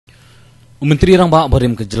Menteri Rangba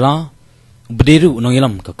Barim ke Jela, Bediru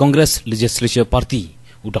Nongilam ke Congress Legislature Party,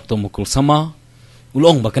 Dr. Mukul Sama,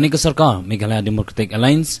 Ulong bakani ke Sarkar Meghalaya Democratic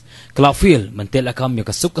Alliance, Kelafil mentel akam ya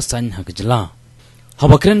kasuk kesan ha ke Jela.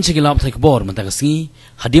 Habakren Chigilap Thekbor mentakasi,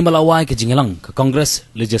 Hadim Malawai ke Jingilang ke Congress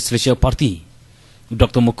Legislature Party,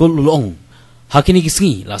 Dr. Mukul Ulong, Hakini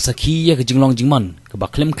Kisngi la sakhi ya ke Jinglong Jingman ke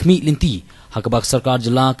Baklem Khmi Linti, Hakabak Sarkar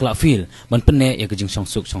Jela Kelafil menpene ya ke Jing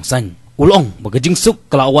Songsuk Songsan. Ulong bagajing suk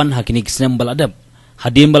kelawan hakini kisnem baladab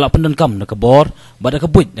hadim bala pendenkam na kebor bada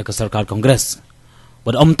kebuit na ke Sarkar Kongres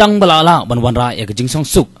bada omtang bala ala ban wanra ya kejing song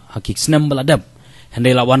suk hakik kisnem baladab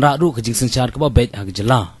handai la wanra ru kejing sensyar ke babet ha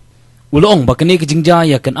Jela. Ulong bakani kejing ja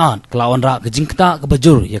ya kenat kelawan ra kejing keta ke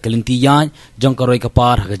bajur ya kelinti ya jong karoi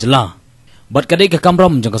kapar ha Jela. Bad kadai ke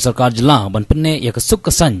kamram jong ke Sarkar Jela ban penne ya ke suk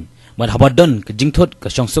kesan bad habadon kejing thot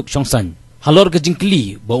ke song suk songsan. Halor ke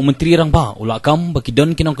jingkli bau menteri rangba ulakam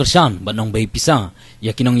bakidon kinong kersan banong bai pisa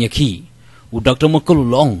ya kinong yakhi u Dr. Mukul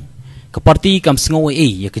Ulong ke parti kam sengawe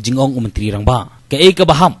ya ke jingong menteri rangba ke ke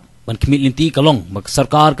baham ban khmit linti kalong bak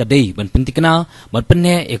sarkar ka dei ban pentikna ban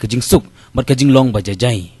penne ya ke jingsuk ban ke jinglong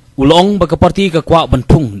bajajai Ulong bak parti ka kwa ban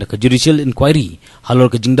thung da ke Judicial Enquiry halor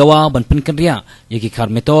ke jingdawa ban penkenria ya ke khar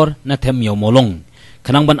metor na them yo molong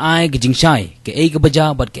kanang ban ai ke jingshai ke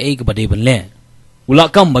baja bat ke badai ban le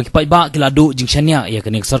Ulakam bagi paiba kiladu jingshania ya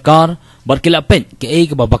kenik sarkar berkilapet ke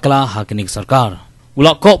ke babakla ha kenik sarkar.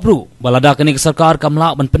 Ulak kopru balada kenik sarkar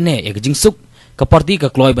kamla ban penne ya ke jingsuk ke parti ke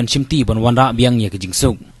kloy ban simti ban wanra biang ya ke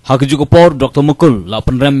jingsuk. Ha ke juga por Dr. Mukul la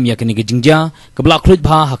penrem ya kenik jingja ke belak klut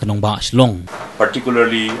bha ha kenong ba shlong.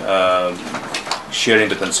 Particularly sharing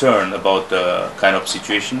the concern about the kind of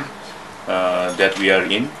situation that we are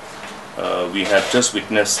in. We have just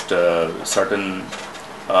witnessed certain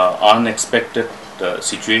unexpected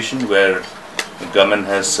situation where the government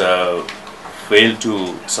has failed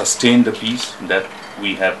to sustain the peace that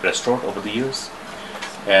we have restored over the years,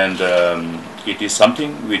 and it is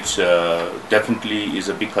something which definitely is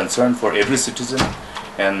a big concern for every citizen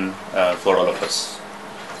and for all of us.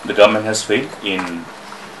 The government has failed in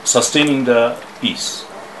sustaining the peace.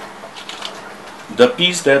 The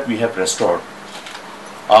peace that we have restored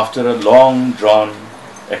after a long drawn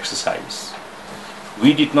exercise.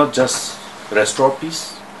 We did not just restore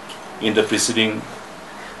peace in the preceding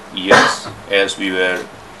years as we were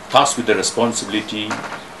tasked with the responsibility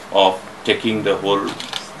of taking the whole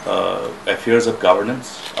affairs of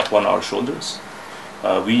governance upon our shoulders.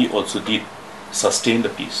 We also did sustain the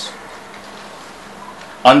peace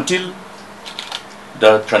until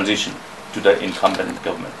the transition to the incumbent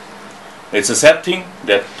government. It's a sad thing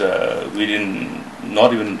that within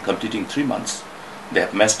not even completing 3 months, they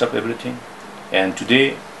have messed up everything, and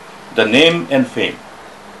today the name and fame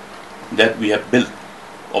that we have built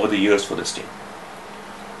over the years for the state,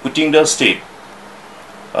 putting the state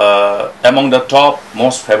among the top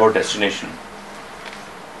most favored destination.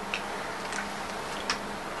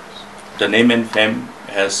 The name and fame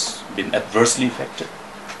has been adversely affected.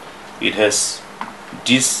 It has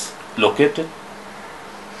dislocated,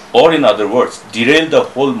 or in other words, derailed the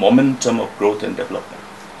whole momentum of growth and development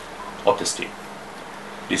of the state.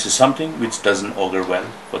 This is something which doesn't augur well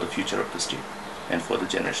for the future of the state and for the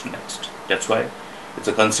generation next. That's why it's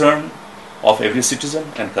a concern of every citizen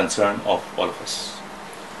and concern of all of us.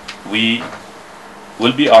 We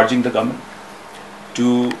will be urging the government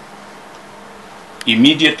to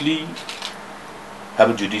immediately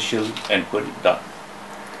have a judicial enquiry done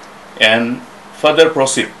and further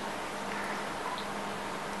proceed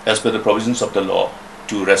as per the provisions of the law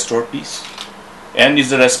to restore peace, and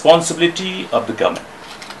is the responsibility of the government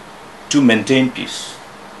to maintain peace,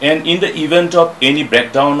 and in the event of any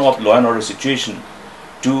breakdown of law and order situation,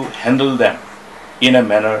 to handle them in a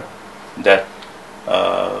manner that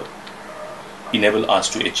enable us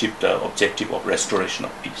to achieve the objective of restoration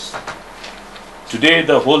of peace. Today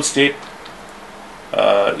the whole state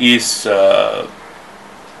is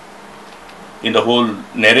in the whole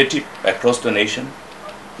narrative across the nation,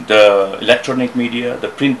 the electronic media, the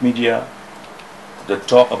print media, they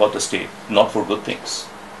talk about the state not for good things,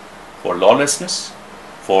 for lawlessness,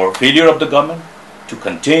 for failure of the government to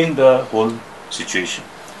contain the whole situation.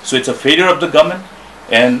 So it's a failure of the government,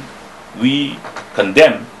 and we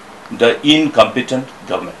condemn the incompetent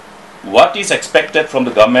government. What is expected from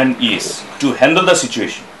the government is to handle the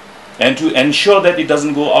situation and to ensure that it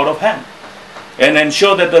doesn't go out of hand, and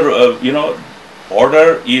ensure that the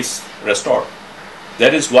order is restored.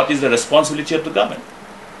 That is what is the responsibility of the government.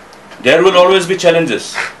 There will always be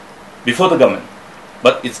challenges before the government,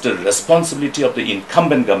 but it's the responsibility of the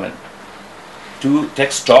incumbent government to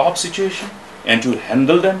take stock of situation and to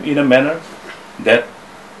handle them in a manner that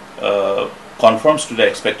conforms to the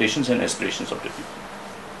expectations and aspirations of the people.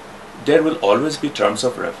 There will always be terms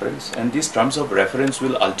of reference, and these terms of reference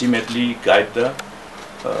will ultimately guide the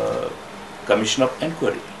Commission of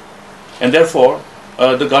Enquiry. And therefore,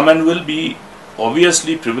 the government will be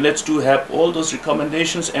obviously privileged to have all those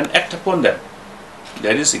recommendations and act upon them.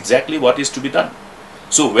 That is exactly what is to be done.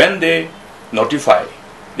 So when they notify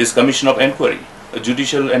this Commission of Enquiry, a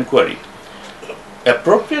judicial inquiry,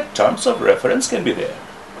 appropriate terms of reference can be there,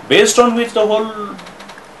 based on which the whole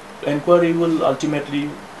inquiry will ultimately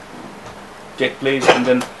take place, and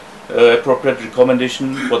then appropriate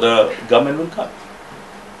recommendation for the government will come.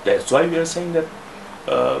 That's why we are saying that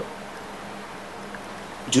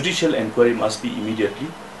judicial inquiry must be immediately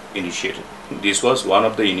initiated. This was one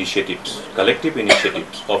of the initiatives, collective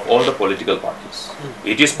initiatives of all the political parties.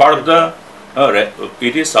 It is part of the,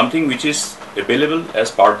 it is something which is available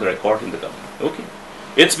as part of the record in the government. Okay.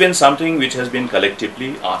 It's been something which has been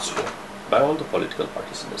collectively asked for by all the political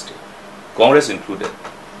parties in the state, Congress included.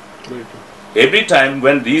 Every time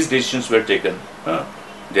when these decisions were taken,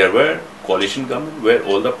 there were coalition government where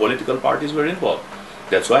all the political parties were involved.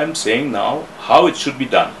 That's why I'm saying now how it should be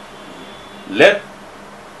done. Let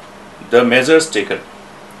the measures taken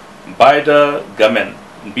by the government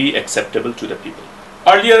be acceptable to the people.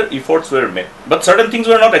 Earlier efforts were made, but certain things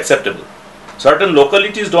were not acceptable. Certain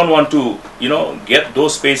localities don't want to, get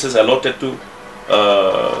those spaces allotted to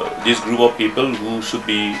this group of people who should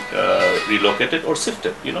be relocated or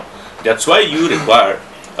shifted. That's why you require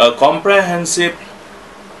a comprehensive,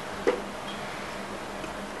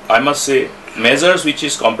 I must say, measures which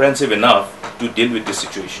is comprehensive enough to deal with this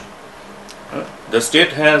situation. The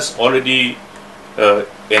state has already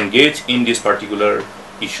engaged in this particular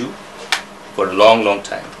issue for a long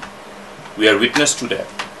time. We are witness to that.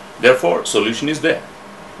 Therefore, solution is there.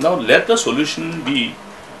 Now let the solution be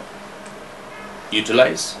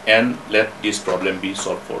utilized and let this problem be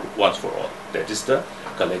solved for once for all. That is the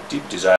collective desire.